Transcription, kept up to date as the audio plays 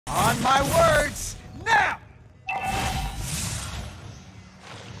On my words, now!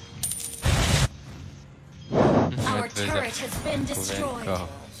 Our turret has been destroyed.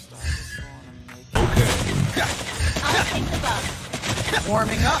 Okay. I'll take the bug.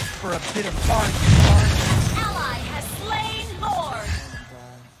 Warming up for a bit of fun. Ally has slain Lord.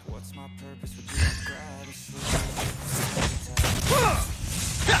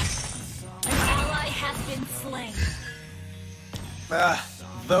 An ally has been slain.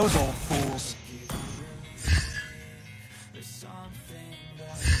 Those old fools.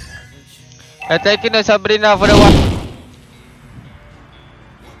 Attacking the Sabrina for the one.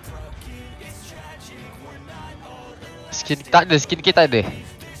 Skin tak ada, skin kita tak ada.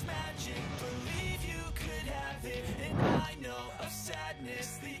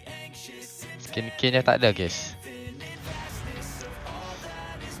 Skin nya tak ada, guys.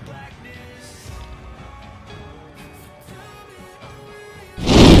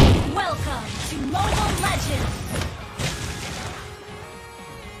 Welcome to Mobile Legends.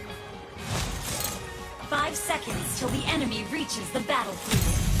 5 seconds till the enemy reaches the battlefield.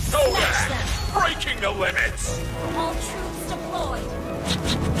 Smash them. Breaking the limits! All troops deployed.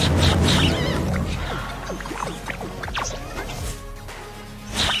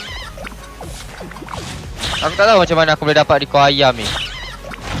 Aku tak tahu macam mana aku boleh dapat di kau ayam ni.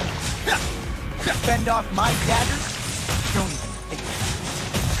 Fend off my daggers? Don't even think.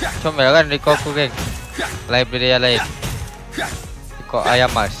 Comel kan di kau aku, geng. Library yang lain. Di kau ayam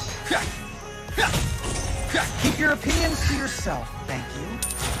mas. Keep your opinions to yourself, thank you.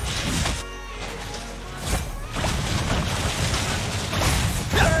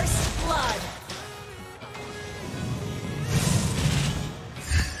 First blood.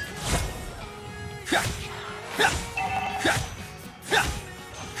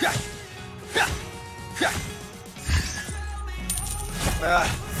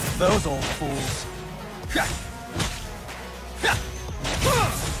 Those old fools.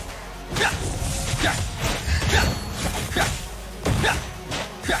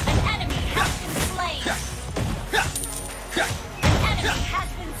 An enemy has been slain. An enemy has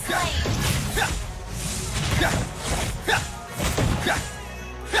been slain.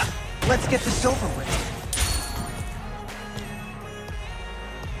 Let's get this over with.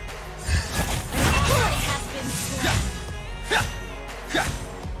 An ally has been slain.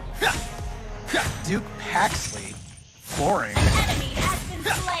 Duke Paxley. Boring. An enemy has been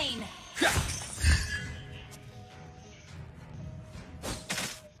slain.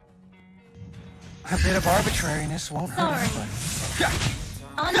 A bit of arbitrariness won't hurt Sorry. anybody.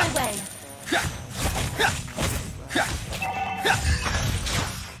 On my way.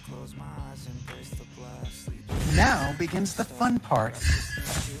 Now begins the fun part.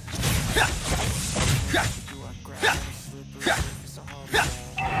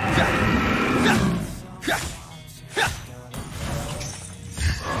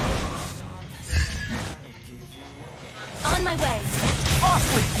 On my way. Off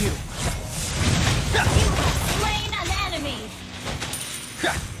with you! You have slain an enemy.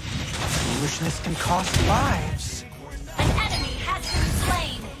 Foolishness can cost lives. An enemy has been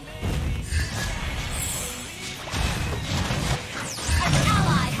slain. An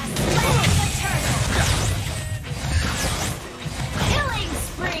ally has slain the turtle. Killing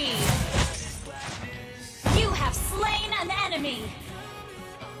spree. You have slain an enemy.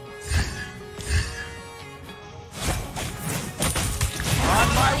 On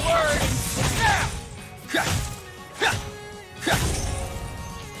my word! Now!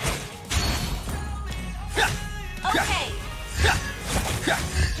 Okay.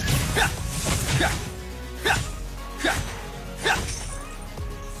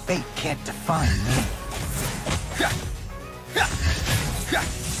 Fate can't define me.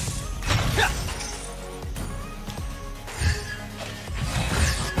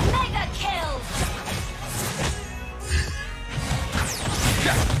 Mega kill.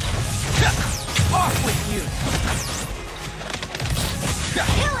 Off with you!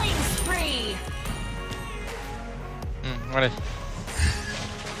 Killing spree. Mana?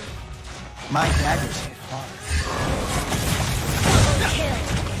 My daggers hit hard. Double kill.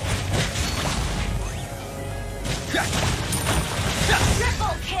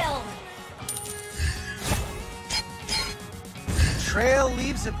 Triple kill. Trail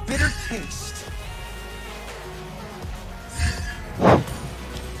leaves a bitter taste.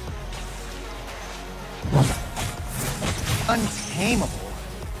 Untamable.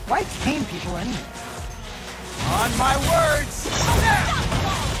 Why tame people anyway? On my words! Now!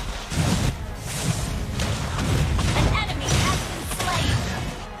 An enemy has been slain.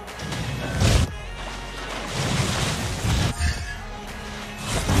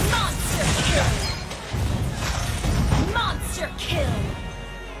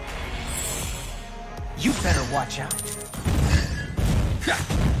 better watch out.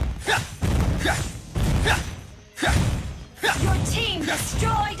 Your team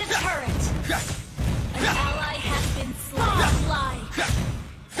destroyed a turret. An ally has been slain.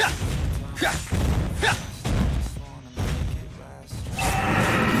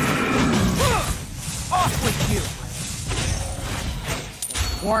 Off with you!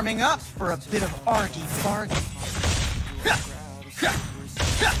 Warming up for a bit of argy-bargy.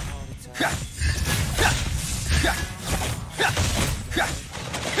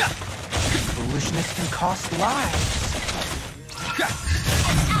 Foolishness can cost lives.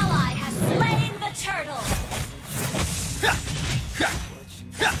 An ally has slain the turtle.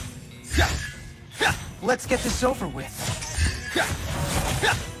 Let's get this over with.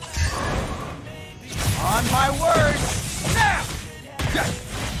 On my words, now!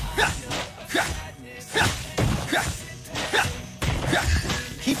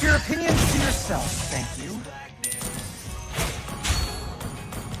 Keep your opinions to yourself, thank you.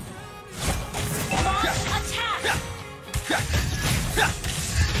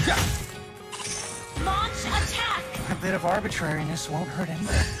 Launch attack! A bit of arbitrariness won't hurt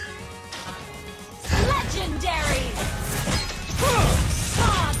anyone. Legendary!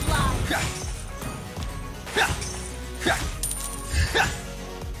 Godlike!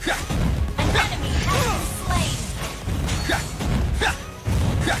 An enemy has been slain!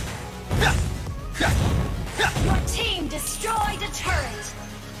 Your team destroyed a turret!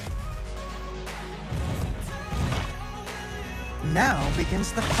 Now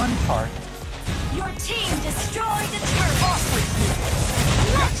begins the fun part. Your team destroyed a turret! Off with you!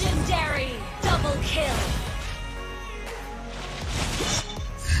 Legendary! Double kill!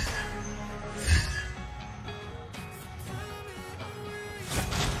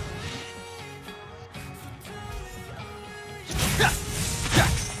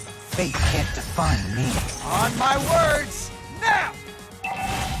 Fate can't define me. On my words, now!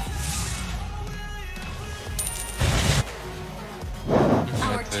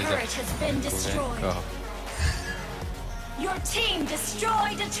 Our turret has been destroyed. Your team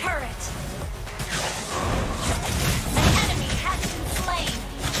destroyed a turret. An enemy has been slain.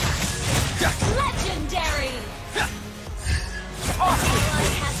 Legendary! An ally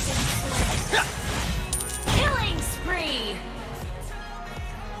has been slain. Killing spree!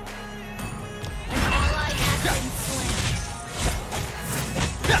 An ally has been slain.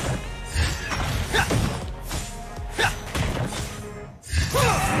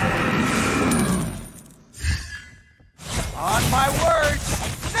 On my words,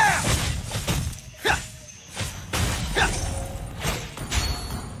 now!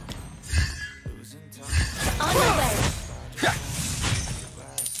 On the way.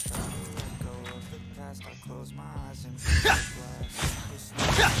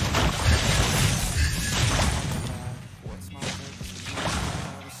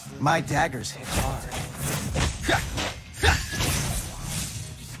 My daggers hit hard.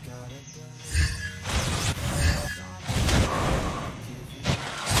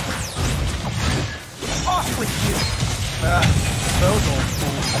 Off with you! Those old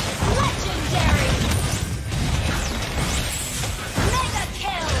fools. Legendary! Mega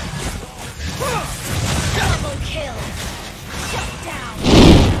kill! Double kill! Shut down!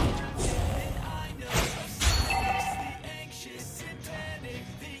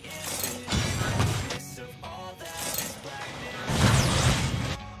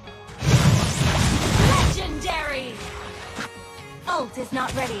 Legendary! Ult is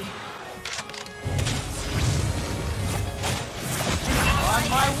not ready. On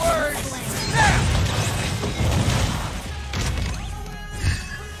my words, now!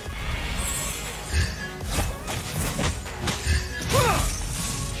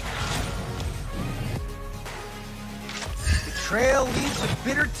 Betrayal leaves a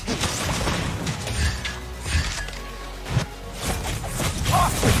bitter taste.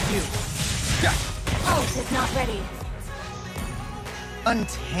 Off with you! Ult is not ready.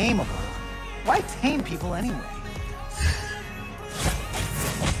 Untamable. Why tame people anyway?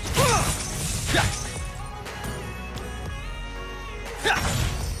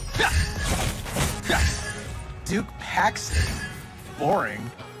 Duke Paxton.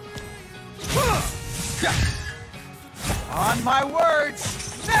 Boring. On my words,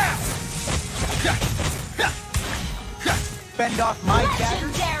 now! Fend off my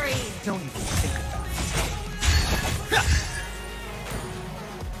daggers. Legendary! Don't even think about it.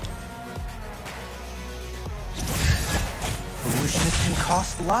 Foolishness can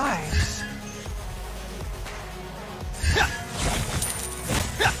cost lives.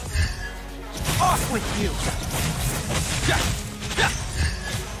 Off with you!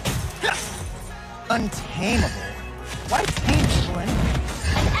 Untamable? Why tame people anyway?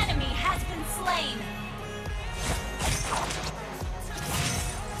 An enemy has been slain.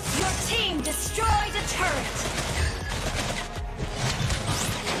 Your team destroyed a turret.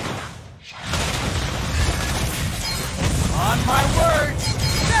 On my word!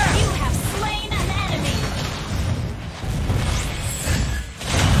 You have slain an enemy.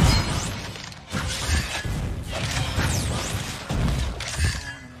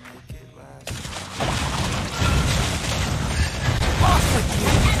 Off with you!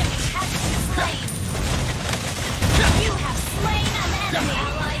 An enemy has been slain. You have slain an enemy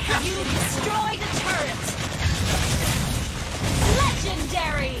ally. You destroyed a turret.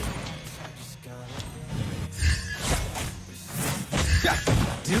 Legendary.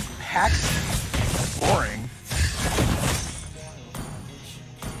 Duke packs? Boring.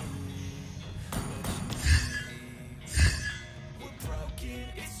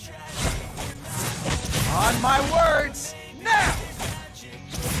 On my words! Now!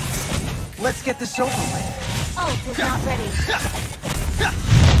 Let's get this over with. Ult is not ready.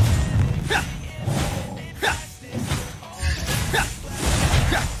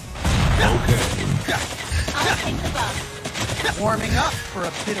 I'll take the buff. Warming up for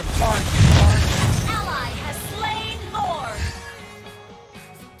a bit of fun. Ally has slain more.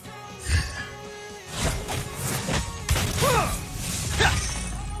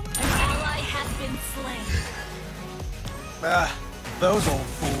 An ally has been slain. Those old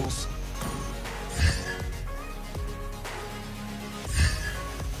fools.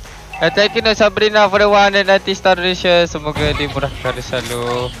 Thank you Sabrina for the 190 star donation. Semoga dimurahkan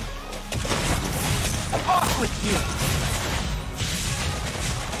selalu. Off with you!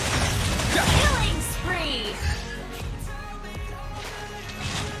 Killing spree.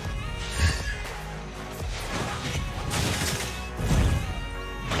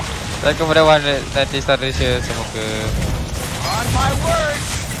 Thank you for the 190 star donation. Semoga On my words!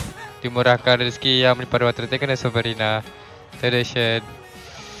 dimurahkan rezeki yang melimpah ruah. Thank you Sabrina donation.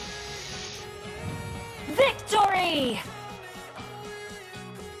 Victory.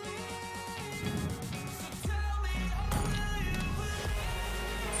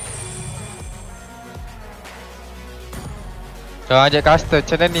 Kau ajak custom,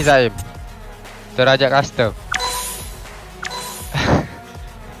 macam mana ni Zaim? Terajak custom.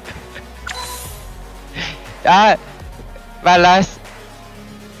 Malas.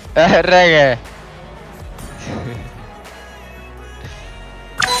 Rank